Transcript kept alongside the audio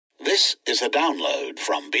This is a download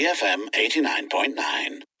from BFM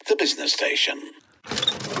 89.9, the business station.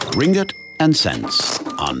 Ringgit and Cents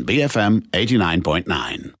on BFM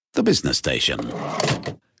 89.9, the business station.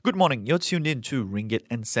 Good morning, you're tuned in to Ringgit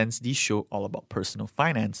and Cents, the show all about personal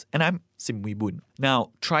finance, and I'm Sim Wee Boon.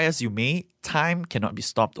 Now, try as you may, time cannot be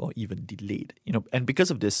stopped or even delayed. And because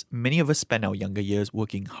of this, many of us spend our younger years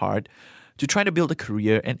working hard to try to build a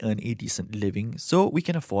career and earn a decent living so we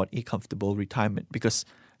can afford a comfortable retirement. Because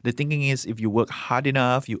the thinking is, if you work hard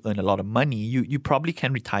enough, you earn a lot of money, you probably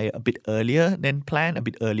can retire a bit earlier than planned, a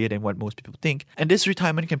bit earlier than what most people think. And this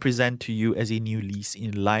retirement can present to you as a new lease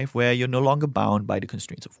in life where you're no longer bound by the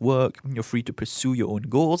constraints of work, you're free to pursue your own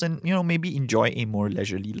goals and, maybe enjoy a more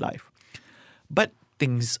leisurely life. But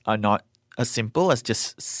things are not as simple as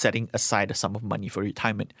just setting aside a sum of money for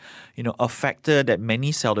retirement. A factor that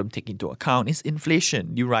many seldom take into account is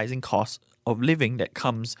inflation, the rising cost of living that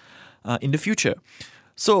comes in the future.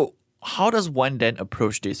 So how does one then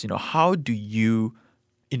approach this? How do you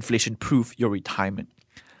inflation-proof your retirement?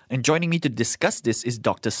 And joining me to discuss this is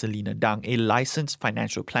Dr. Selina Dang, a licensed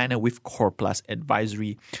financial planner with CorePlus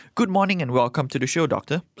Advisory. Good morning and welcome to the show,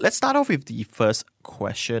 Doctor. Let's start off with the first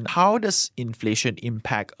question. How does inflation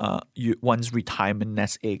impact one's retirement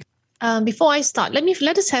nest egg? Before I start,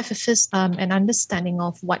 let us have first an understanding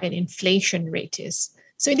of what an inflation rate is.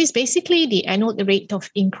 So it is basically the annual rate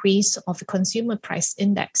of increase of the consumer price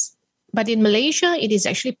index. But in Malaysia, it is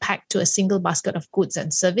actually pegged to a single basket of goods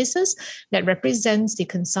and services that represents the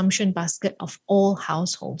consumption basket of all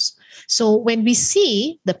households. So when we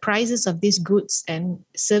see the prices of these goods and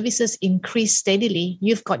services increase steadily,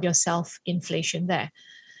 you've got yourself inflation there.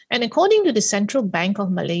 And according to the Central Bank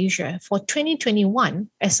of Malaysia, for 2021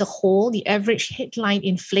 as a whole, the average headline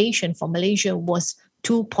inflation for Malaysia was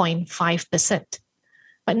 2.5%.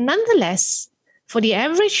 But nonetheless, for the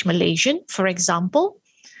average Malaysian, for example,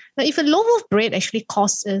 now, if a loaf of bread actually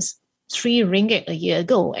costs us 3 ringgit a year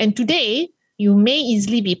ago, and today you may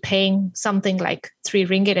easily be paying something like 3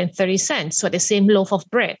 ringgit and 30 cents for the same loaf of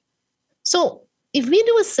bread. So if we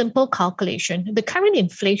do a simple calculation, the current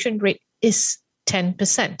inflation rate is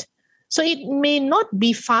 10%. So it may not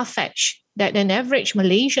be far-fetched that an average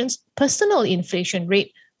Malaysian's personal inflation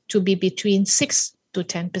rate to be between 6 to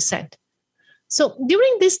 10%. So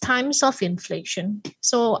during these times of inflation,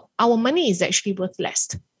 so our money is actually worth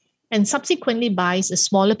less, and subsequently buys a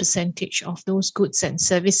smaller percentage of those goods and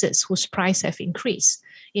services whose price have increased.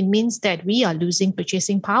 It means that we are losing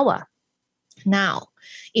purchasing power. Now,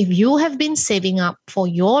 if you have been saving up for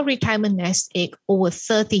your retirement nest egg over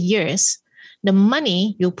 30 years, the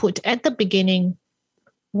money you put at the beginning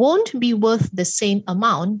won't be worth the same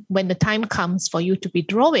amount when the time comes for you to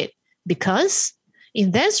withdraw it. Because if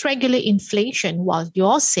there's regular inflation while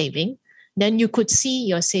you're saving, then you could see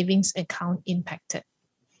your savings account impacted.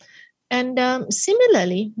 And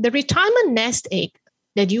similarly, the retirement nest egg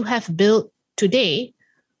that you have built today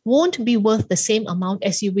won't be worth the same amount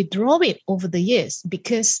as you withdraw it over the years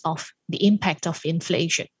because of the impact of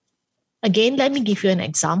inflation. Again, let me give you an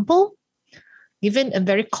example. Given a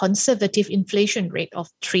very conservative inflation rate of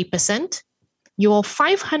 3%, your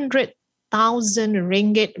 500,000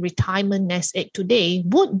 ringgit retirement nest egg today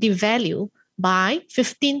would devalue by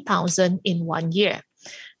 15,000 in 1 year.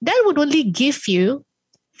 That would only give you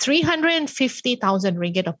 350,000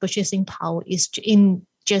 ringgit of purchasing power is in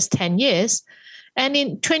just 10 years. And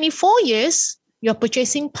in 24 years, your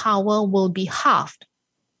purchasing power will be halved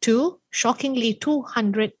to, shockingly,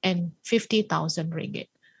 250,000 ringgit.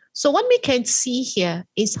 So what we can see here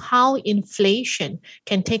is how inflation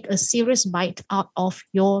can take a serious bite out of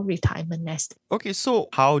your retirement nest. Okay, so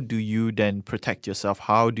how do you then protect yourself?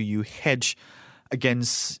 How do you hedge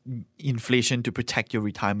against inflation to protect your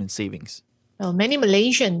retirement savings? Well, many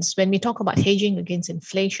Malaysians, when we talk about hedging against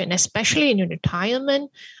inflation, especially in your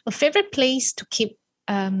retirement, a favorite place to keep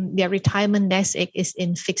their retirement nest egg is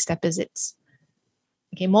in fixed deposits.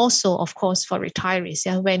 Okay, more so, of course, for retirees,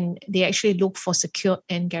 when they actually look for secure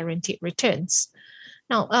and guaranteed returns.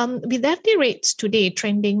 Now, with FD rates today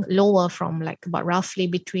trending lower from about roughly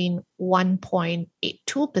between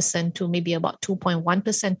 1.82% to maybe about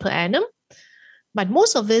 2.1% per annum, but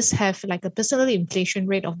most of us have a personal inflation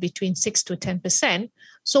rate of between 6 to 10%.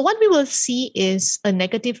 So what we will see is a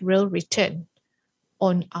negative real return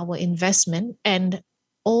on our investment and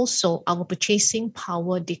also our purchasing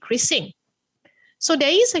power decreasing. So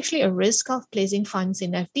there is actually a risk of placing funds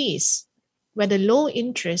in FDs where the low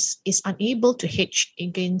interest is unable to hedge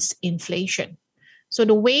against inflation. So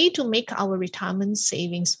the way to make our retirement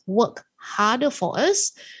savings work harder for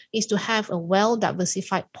us is to have a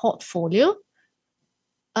well-diversified portfolio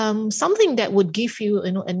something that would give you,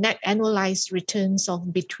 a net annualized returns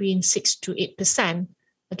of between 6 to 8%.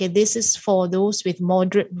 Okay, this is for those with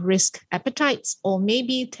moderate risk appetites, or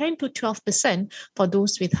maybe 10 to 12% for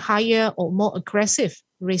those with higher or more aggressive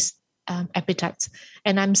risk appetites.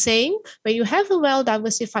 And I'm saying when you have a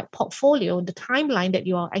well-diversified portfolio, the timeline that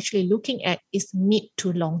you are actually looking at is mid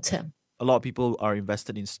to long term. A lot of people are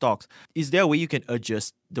invested in stocks. Is there a way you can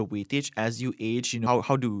adjust the weightage as you age?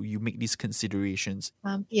 How do you make these considerations?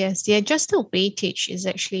 Yes, the adjusted weightage is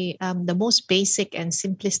actually the most basic and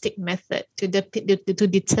simplistic method to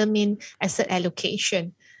determine asset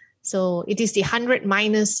allocation. So it is the 100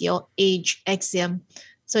 minus your age axiom.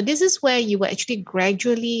 So this is where you will actually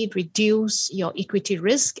gradually reduce your equity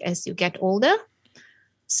risk as you get older.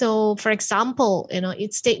 So, for example,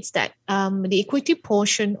 it states that the equity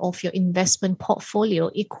portion of your investment portfolio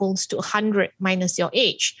equals to 100 minus your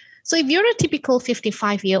age. So, if you're a typical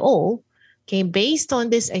 55-year-old, okay, based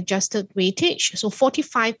on this adjusted weightage, so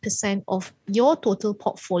 45% of your total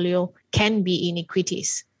portfolio can be in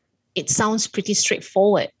equities. It sounds pretty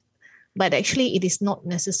straightforward, but actually it is not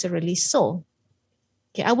necessarily so.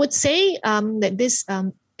 Okay, I would say that this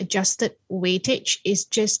adjusted weightage is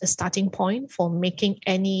just a starting point for making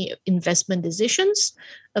any investment decisions.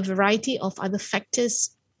 A variety of other factors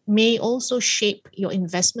may also shape your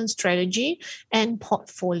investment strategy and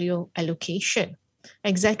portfolio allocation.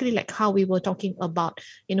 Exactly like how we were talking about,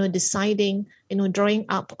 deciding, drawing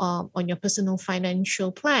up on your personal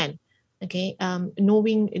financial plan. Okay,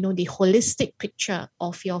 knowing, the holistic picture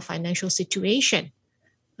of your financial situation.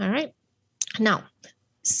 All right. Now,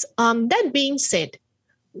 that being said,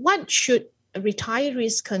 what should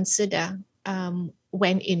retirees consider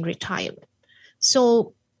when in retirement?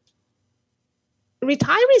 So,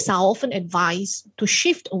 retirees are often advised to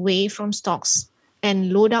shift away from stocks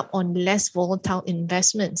and load up on less volatile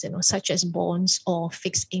investments, such as bonds or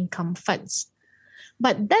fixed income funds.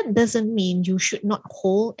 But that doesn't mean you should not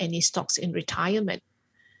hold any stocks in retirement.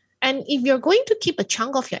 And if you're going to keep a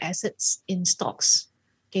chunk of your assets in stocks,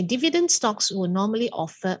 okay, dividend stocks will normally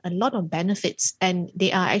offer a lot of benefits, and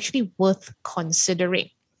they are actually worth considering.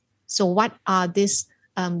 So what are these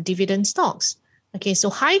dividend stocks? Okay, so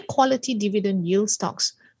high quality dividend yield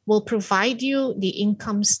stocks will provide you the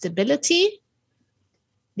income stability.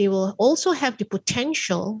 They will also have the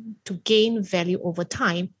potential to gain value over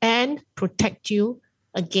time and protect you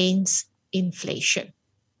against inflation.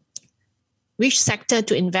 Which sector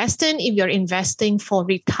to invest in? If you're investing for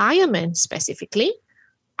retirement specifically,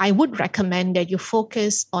 I would recommend that you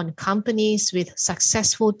focus on companies with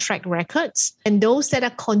successful track records and those that are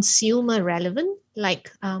consumer relevant,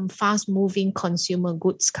 like fast-moving consumer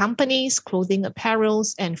goods companies, clothing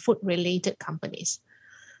apparels, and food-related companies.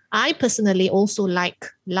 I personally also like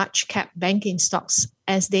large cap banking stocks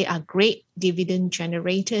as they are great dividend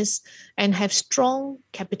generators and have strong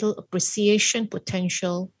capital appreciation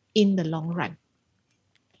potential in the long run.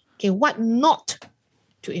 Okay, what not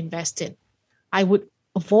to invest in? I would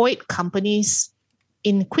avoid companies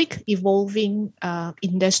in quick evolving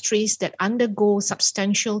industries that undergo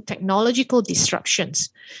substantial technological disruptions,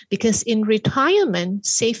 because in retirement,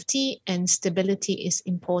 safety and stability is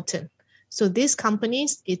important. So these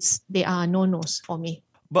companies, they are no-nos for me.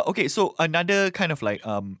 But okay, so another kind of like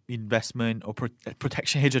investment or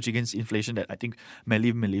protection hedge against inflation that I think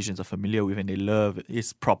many Malaysians are familiar with and they love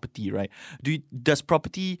is property, right? Does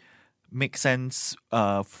property make sense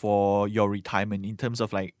for your retirement in terms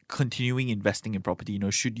of like continuing investing in property?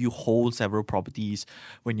 Should you hold several properties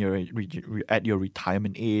when you're at your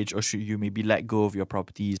retirement age, or should you maybe let go of your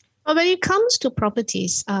properties? Well, when it comes to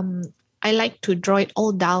properties, I like to draw it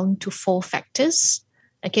all down to 4 factors.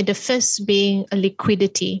 Okay, the first being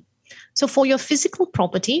liquidity. So for your physical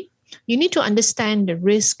property, you need to understand the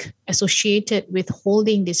risk associated with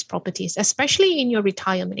holding these properties, especially in your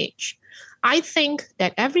retirement age. I think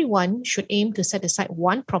that everyone should aim to set aside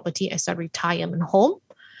one property as a retirement home.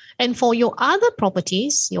 And for your other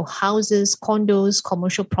properties, your houses, condos,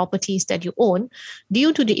 commercial properties that you own,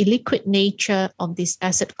 due to the illiquid nature of this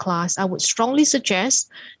asset class, I would strongly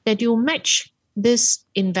suggest that you match these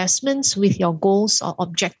investments with your goals or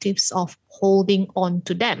objectives of holding on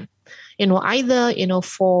to them. Either,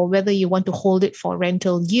 for whether you want to hold it for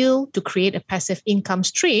rental yield to create a passive income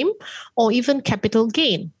stream, or even capital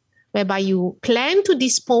gain, whereby you plan to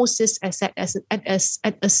dispose this asset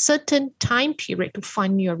at a certain time period to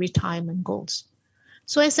fund your retirement goals.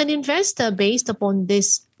 So as an investor, based upon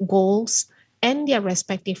these goals and their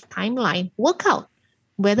respective timeline, work out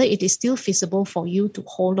whether it is still feasible for you to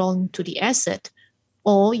hold on to the asset,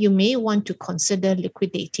 or you may want to consider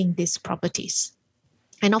liquidating these properties.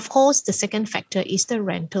 And of course, the second factor is the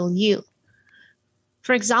rental yield.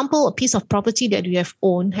 For example, a piece of property that you have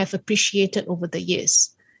owned have appreciated over the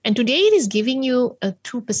years. And today it is giving you a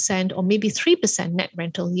 2% or maybe 3% net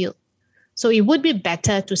rental yield. So it would be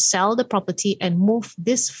better to sell the property and move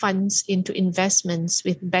these funds into investments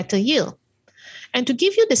with better yield. And to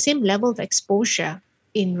give you the same level of exposure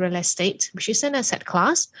in real estate, which is an asset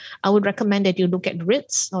class, I would recommend that you look at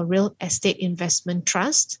REITs or real estate investment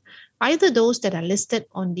trust, either those that are listed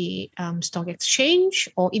on the stock exchange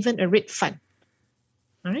or even a REIT fund.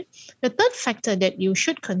 All right. The third factor that you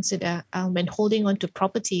should consider when holding on to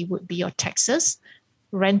property would be your taxes.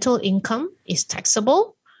 Rental income is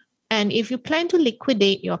taxable. And if you plan to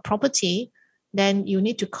liquidate your property, then you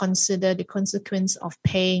need to consider the consequence of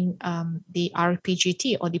paying the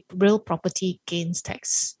RPGT or the real property gains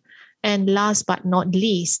tax. And last but not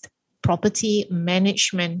least, property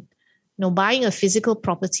management. Buying a physical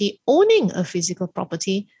property, owning a physical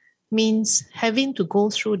property means having to go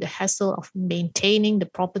through the hassle of maintaining the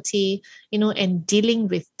property, and dealing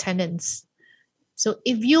with tenants. So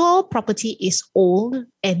if your property is old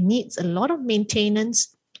and needs a lot of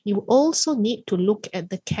maintenance, you also need to look at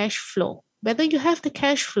the cash flow, whether you have the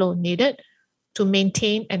cash flow needed to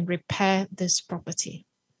maintain and repair this property.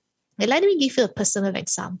 And let me give you a personal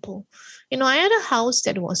example. I had a house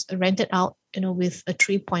that was rented out, with a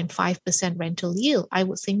 3.5% rental yield. I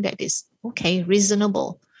would think that is okay,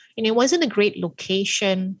 reasonable. It wasn't a great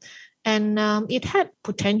location, and it had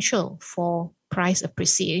potential for price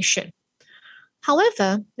appreciation.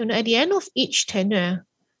 However, at the end of each tenure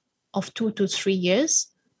of 2 to 3 years,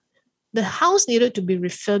 the house needed to be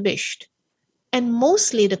refurbished. And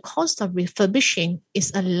mostly the cost of refurbishing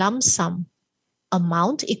is a lump sum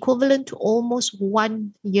amount equivalent to almost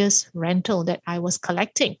 1 year's rental that I was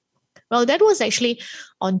collecting. Well, that was actually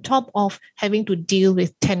on top of having to deal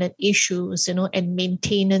with tenant issues, and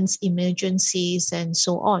maintenance emergencies and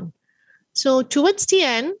so on. So towards the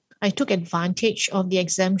end, I took advantage of the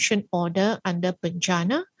exemption order under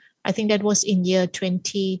Penjana. I think that was in year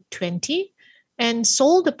 2020, and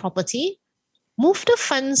sold the property, moved the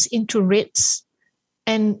funds into REITs,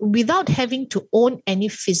 and without having to own any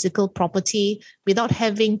physical property, without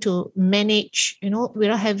having to manage,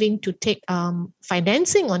 without having to take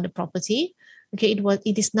financing on the property,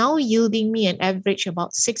 it is now yielding me an average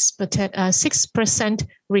about 6%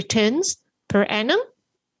 returns per annum.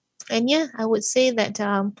 And I would say that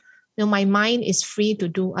my mind is free to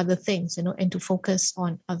do other things, and to focus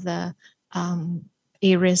on other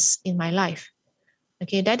areas in my life.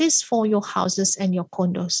 Okay, that is for your houses and your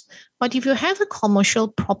condos. But if you have a commercial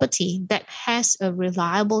property that has a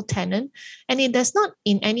reliable tenant and it does not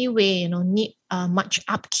in any way, need much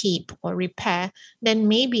upkeep or repair, then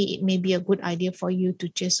maybe it may be a good idea for you to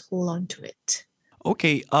just hold on to it.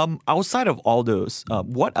 Okay, outside of all those,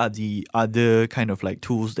 what are the other kind of like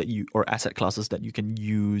tools that you or asset classes that you can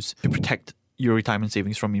use to protect your retirement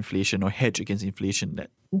savings from inflation or hedge against inflation? That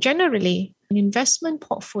generally, an investment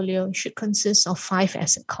portfolio should consist of 5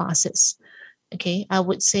 asset classes. Okay, I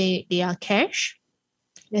would say they are cash,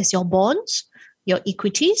 there's your bonds, your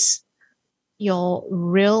equities, your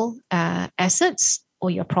real assets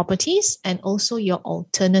or your properties, and also your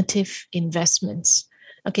alternative investments.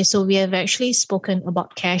 Okay, so we have actually spoken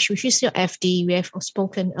about cash, which is your FD. We have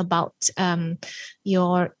spoken about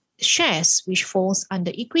your shares, which falls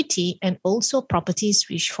under equity, and also properties,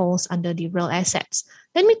 which falls under the real assets.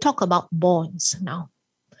 Let me talk about bonds now.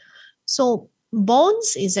 So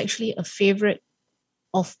bonds is actually a favorite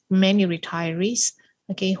of many retirees,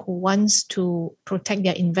 who wants to protect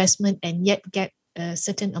their investment and yet get a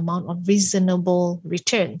certain amount of reasonable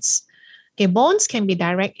returns. Bonds can be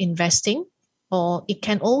direct investing, or it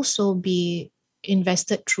can also be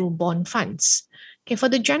invested through bond funds. For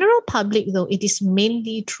the general public, though, it is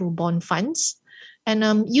mainly through bond funds.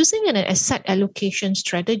 And using an asset allocation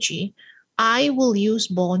strategy, I will use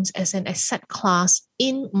bonds as an asset class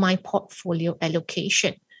in my portfolio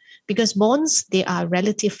allocation, because bonds, they are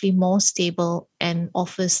relatively more stable and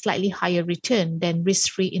offer slightly higher return than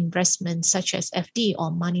risk-free investments such as FD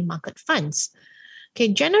or money market funds.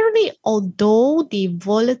 Generally, although the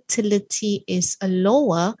volatility is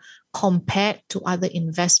lower compared to other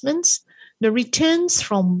investments, the returns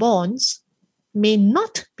from bonds may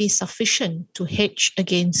not be sufficient to hedge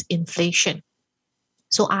against inflation.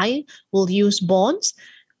 So I will use bonds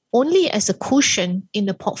only as a cushion in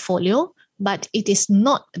the portfolio, but it is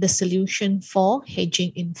not the solution for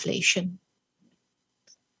hedging inflation.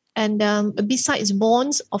 And besides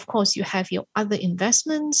bonds, of course, you have your other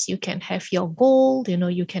investments. You can have your gold,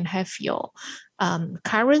 you can have your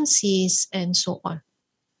currencies and so on.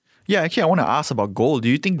 Yeah, actually, I want to ask about gold. Do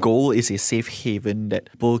you think gold is a safe haven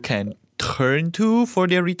that people can turn to for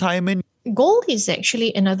their retirement? Gold is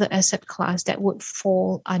actually another asset class that would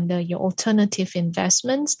fall under your alternative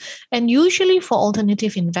investments. And usually for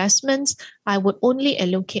alternative investments, I would only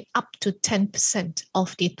allocate up to 10%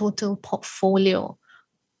 of the total portfolio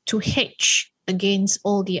to hedge against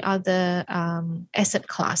all the other asset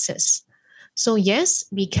classes. So yes,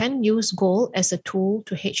 we can use gold as a tool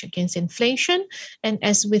to hedge against inflation. And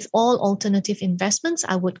as with all alternative investments,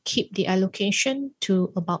 I would keep the allocation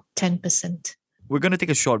to about 10%. We're going to take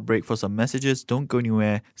a short break for some messages. Don't go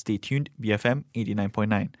anywhere. Stay tuned. BFM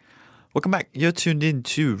 89.9. Welcome back. You're tuned in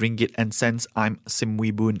to Ringgit and Cents. I'm Sim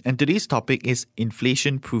Wee Boon, and today's topic is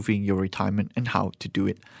inflation-proofing your retirement and how to do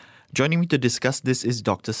it. Joining me to discuss this is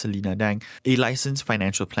Dr. Selina Dang, a licensed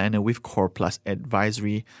financial planner with Core Plus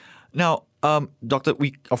Advisory. Now, Doctor,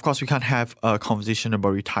 we can't have a conversation about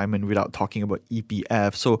retirement without talking about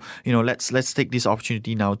EPF. So, let's take this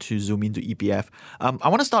opportunity now to zoom into EPF. I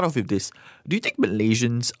want to start off with this. Do you think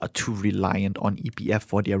Malaysians are too reliant on EPF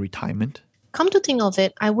for their retirement? Come to think of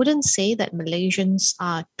it, I wouldn't say that Malaysians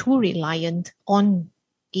are too reliant on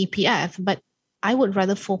EPF, but I would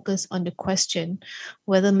rather focus on the question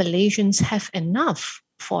whether Malaysians have enough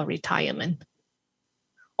for retirement.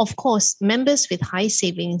 Of course, members with high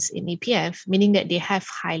savings in EPF, meaning that they have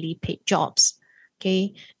highly paid jobs,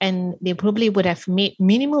 okay, and they probably would have made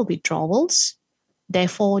minimal withdrawals.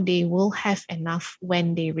 Therefore, they will have enough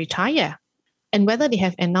when they retire. And whether they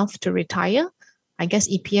have enough to retire, I guess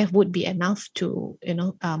EPF would be enough to,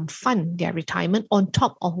 fund their retirement on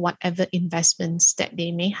top of whatever investments that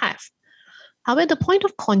they may have. However, the point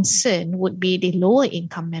of concern would be the lower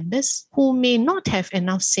income members who may not have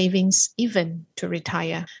enough savings even to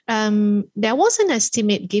retire. There was an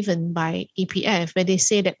estimate given by EPF where they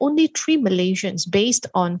say that only 3 Malaysians, based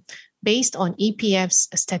on EPF's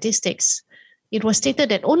statistics, it was stated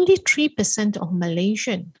that only 3% of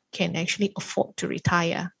Malaysians can actually afford to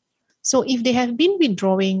retire. So if they have been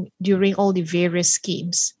withdrawing during all the various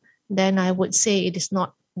schemes, then I would say it is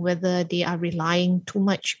not whether they are relying too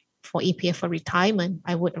much for EPF for retirement.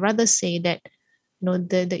 I would rather say that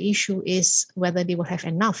the issue is whether they will have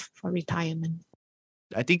enough for retirement.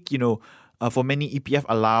 I think, for many, EPF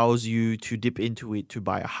allows you to dip into it to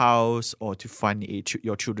buy a house or to fund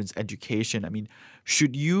your children's education. I mean,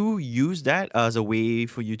 should you use that as a way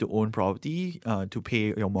for you to own property, to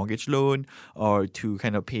pay your mortgage loan, or to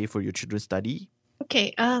kind of pay for your children's study?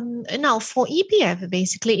 Okay. Now, for EPF,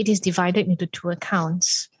 basically, it is divided into 2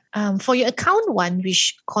 accounts. For your account 1,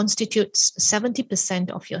 which constitutes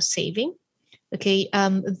 70% of your saving, okay,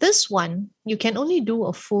 this one, you can only do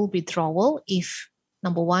a full withdrawal if,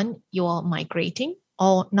 number 1, you're migrating,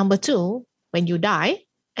 or number 2, when you die.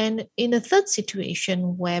 And in a third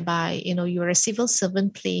situation whereby, you're a civil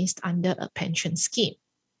servant placed under a pension scheme.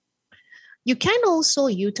 You can also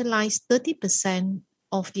utilize 30%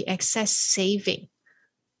 of the excess saving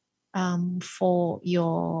for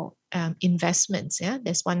your investments. Yeah,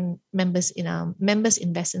 there's one members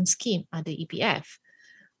investment scheme under EPF.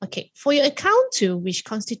 Okay, for your account 2, which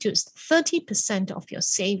constitutes 30% of your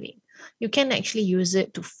saving, you can actually use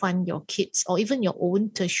it to fund your kids or even your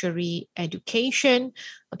own tertiary education.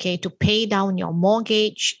 Okay, to pay down your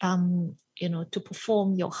mortgage. To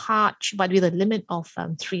perform your Hajj, but with a limit of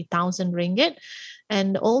 3,000 ringgit,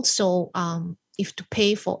 and also if to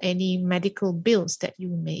pay for any medical bills that you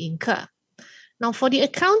may incur. Now, for the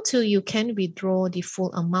account 2, you can withdraw the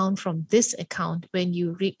full amount from this account when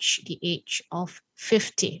you reach the age of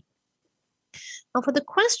 50. Now, for the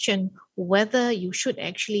question whether you should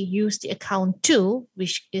actually use the account 2,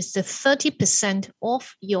 which is the 30%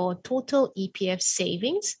 of your total EPF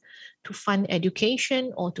savings to fund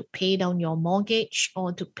education or to pay down your mortgage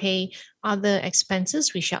or to pay other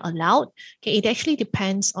expenses which are allowed, okay, it actually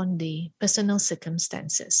depends on the personal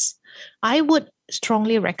circumstances. I would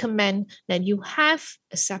strongly recommend that you have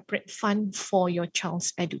a separate fund for your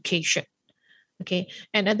child's education. Okay,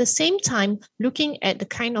 and at the same time, looking at the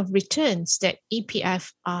kind of returns that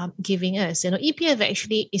EPF are giving us, EPF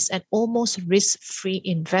actually is an almost risk-free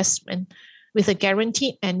investment with a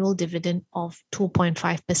guaranteed annual dividend of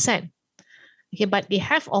 2.5%. Okay, but they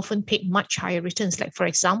have often paid much higher returns. Like, for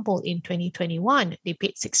example, in 2021, they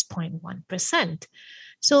paid 6.1%.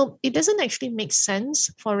 So it doesn't actually make sense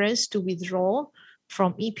for us to withdraw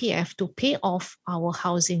from EPF to pay off our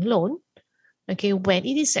housing loan, okay, when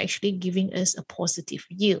it is actually giving us a positive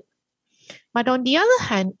yield. But on the other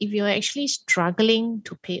hand, if you're actually struggling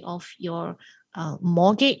to pay off your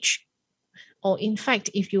mortgage, or in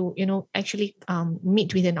fact, if you actually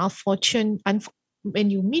meet with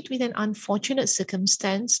when you meet with an unfortunate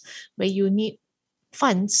circumstance where you need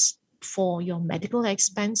funds for your medical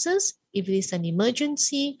expenses. If it is an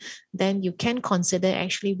emergency, then you can consider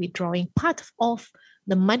actually withdrawing part of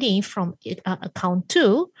the money from account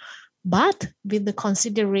 2, but with the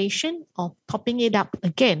consideration of topping it up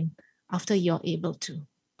again after you're able to.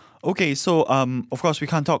 Okay, so of course we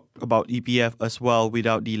can't talk about EPF as well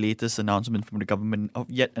without the latest announcement from the government of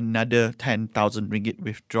yet another 10,000 ringgit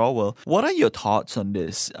withdrawal. What are your thoughts on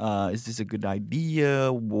this? Is this a good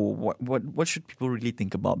idea? What should people really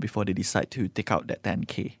think about before they decide to take out that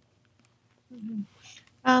 10K?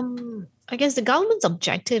 I guess the government's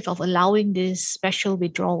objective of allowing this special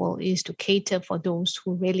withdrawal is to cater for those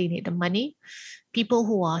who really need the money, people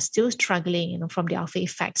who are still struggling, from the after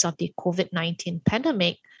effects of the COVID-19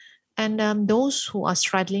 pandemic, and those who are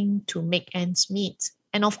struggling to make ends meet.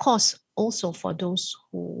 And of course, also for those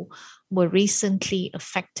who were recently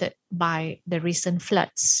affected by the recent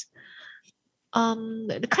floods.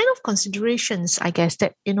 The kind of considerations, I guess,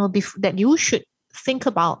 that that you should think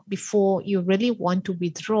about before you really want to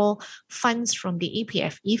withdraw funds from the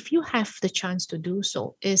EPF, if you have the chance to do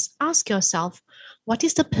so, is ask yourself, what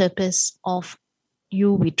is the purpose of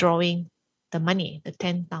you withdrawing the money, the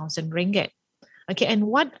 10,000 ringgit? Okay, and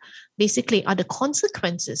what basically are the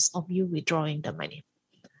consequences of you withdrawing the money?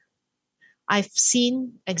 I've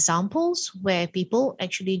seen examples where people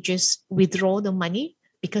actually just withdraw the money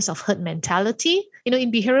because of herd mentality.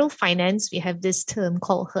 In behavioral finance, we have this term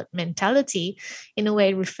called herd mentality, where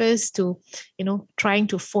it refers to, trying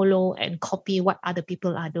to follow and copy what other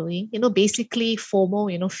people are doing. Basically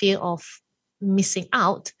FOMO, fear of missing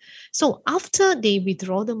out. So after they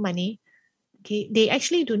withdraw the money, okay, they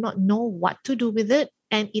actually do not know what to do with it,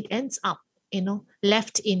 and it ends up,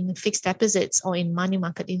 left in fixed deposits or in money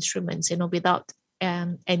market instruments, without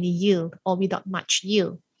any yield or without much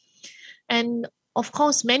yield. And of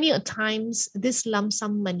course, many a times this lump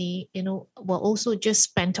sum money, will also just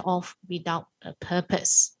spent off without a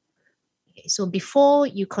purpose. Okay, so before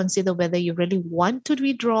you consider whether you really want to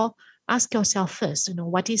withdraw, ask yourself first,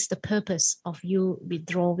 what is the purpose of you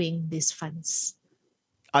withdrawing these funds?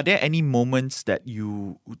 Are there any moments that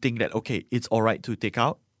you think that, okay, it's all right to take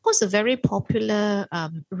out? Of course, a very popular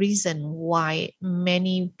reason why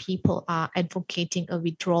many people are advocating a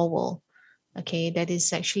withdrawal, okay, that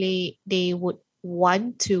is actually they would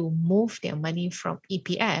want to move their money from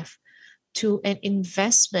EPF to an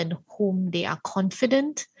investment whom they are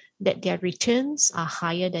confident that their returns are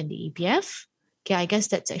higher than the EPF. Okay, I guess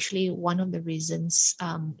that's actually one of the reasons,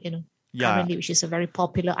 currently, which is a very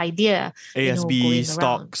popular idea. ASB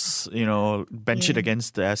stocks, bench it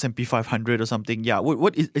against the S&P 500 or something. Yeah,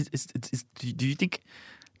 what is do you think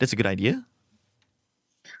that's a good idea?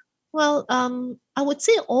 Well, I would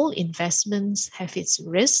say all investments have its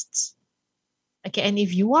risks. Okay, and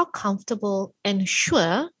if you are comfortable and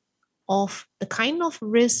sure of the kind of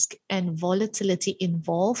risk and volatility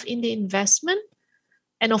involved in the investment,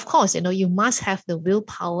 and of course, you must have the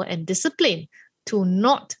willpower and discipline to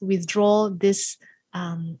not withdraw this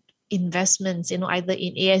investments, either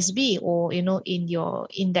in ASB or, in your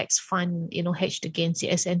index fund, hedged against the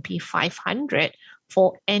S&P 500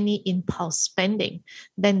 for any impulse spending,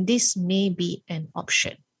 then this may be an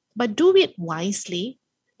option. But do it wisely,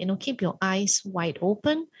 keep your eyes wide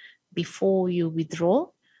open before you withdraw,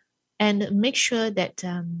 and make sure that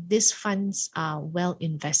these funds are well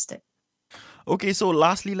invested. Okay, so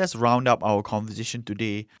lastly, let's round up our conversation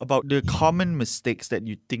today about the common mistakes that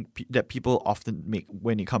you think that people often make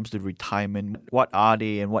when it comes to retirement. What are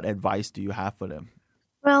they, and what advice do you have for them?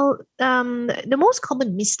 Well, the most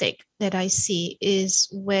common mistake that I see is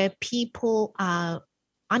where people are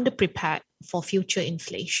underprepared for future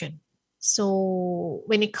inflation. So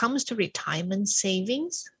when it comes to retirement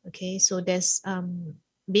savings, okay, so there's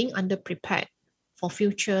being underprepared for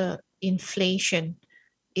future inflation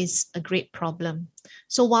is a great problem.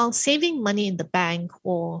 So while saving money in the bank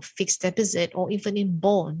or fixed deposit or even in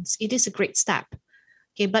bonds, it is a great step.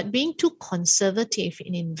 Okay, but being too conservative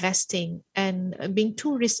in investing and being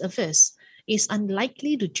too risk averse is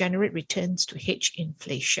unlikely to generate returns to hedge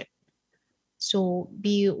inflation. So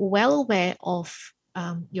be well aware of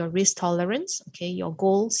your risk tolerance, okay, your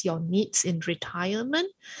goals, your needs in retirement,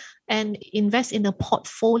 and invest in a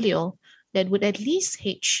portfolio that would at least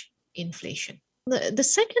hedge inflation. The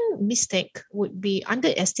second mistake would be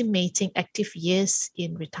underestimating active years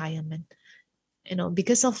in retirement.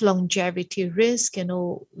 Because of longevity risk,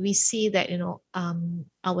 we see that,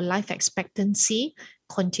 our life expectancy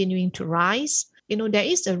continuing to rise. There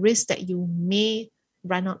is a risk that you may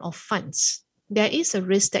run out of funds. There is a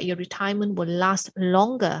risk that your retirement will last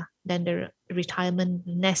longer than the retirement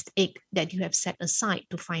nest egg that you have set aside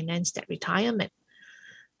to finance that retirement.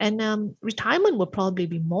 And retirement will probably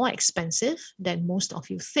be more expensive than most of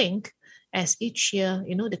you think, as each year,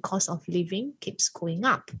 the cost of living keeps going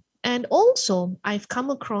up. And also, I've come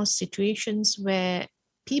across situations where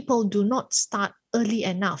people do not start early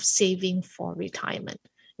enough saving for retirement.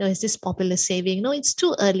 Is this popular saving? No, it's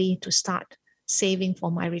too early to start saving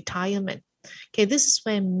for my retirement. Okay, this is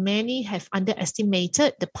where many have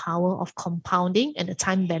underestimated the power of compounding and the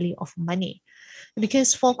time value of money.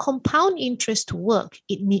 Because for compound interest to work,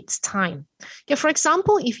 it needs time. Okay, for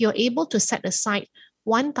example, if you're able to set aside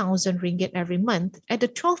 1,000 ringgit every month at a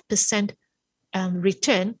 12%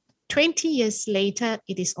 return, 20 years later,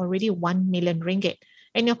 it is already 1 million ringgit.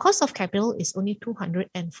 And your cost of capital is only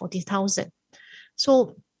 240,000.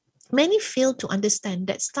 So many fail to understand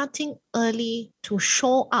that starting early to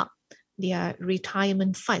shore up their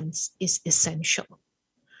retirement funds is essential.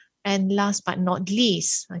 And last but not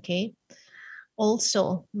least, okay,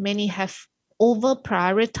 also many have over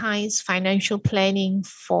prioritized financial planning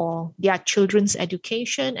for their children's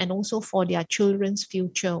education and also for their children's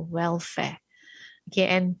future welfare. Okay,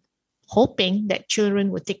 and hoping that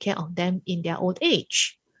children will take care of them in their old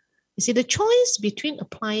age. You see, the choice between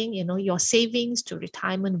applying, your savings to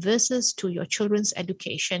retirement versus to your children's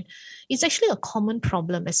education is actually a common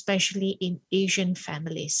problem, especially in Asian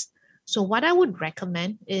families. So what I would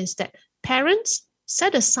recommend is that parents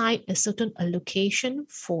set aside a certain allocation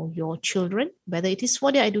for your children, whether it is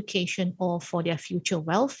for their education or for their future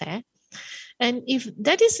welfare. And if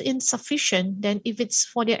that is insufficient, then if it's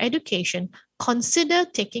for their education, consider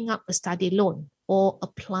taking up a study loan or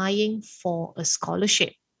applying for a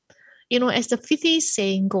scholarship. As the Fithi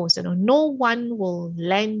saying goes, no one will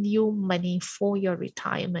lend you money for your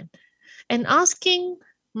retirement. And asking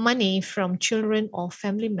money from children or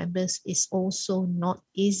family members is also not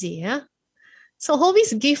easy. So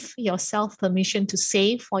always give yourself permission to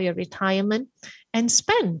save for your retirement and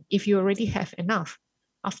spend if you already have enough.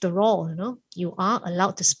 After all, you are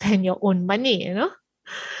allowed to spend your own money,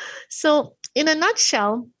 So in a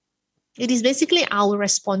nutshell, it is basically our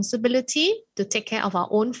responsibility to take care of our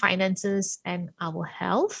own finances and our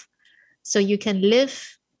health so you can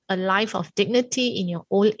live a life of dignity in your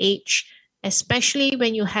old age, especially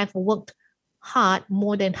when you have worked hard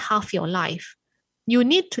more than half your life. You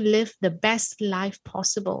need to live the best life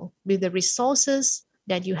possible with the resources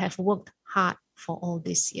that you have worked hard for all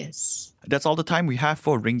these years. That's all the time we have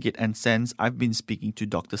for Ringgit and Cents. I've been speaking to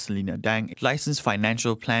Dr. Selina Dang, licensed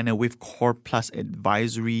financial planner with Core Plus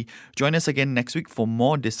Advisory. Join us again next week for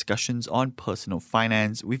more discussions on personal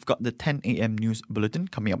finance. We've got the 10 a.m. news bulletin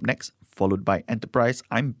coming up next, followed by Enterprise.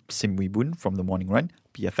 I'm Sim Wee Boon from The Morning Run,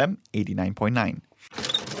 BFM 89.9.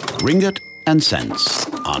 Ringgit and Cents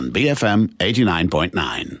on BFM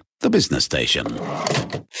 89.9, the business station.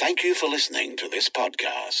 Thank you for listening to this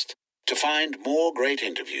podcast. To find more great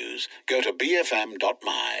interviews, go to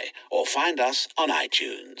bfm.my or find us on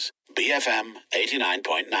iTunes. BFM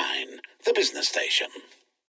 89.9, the business station.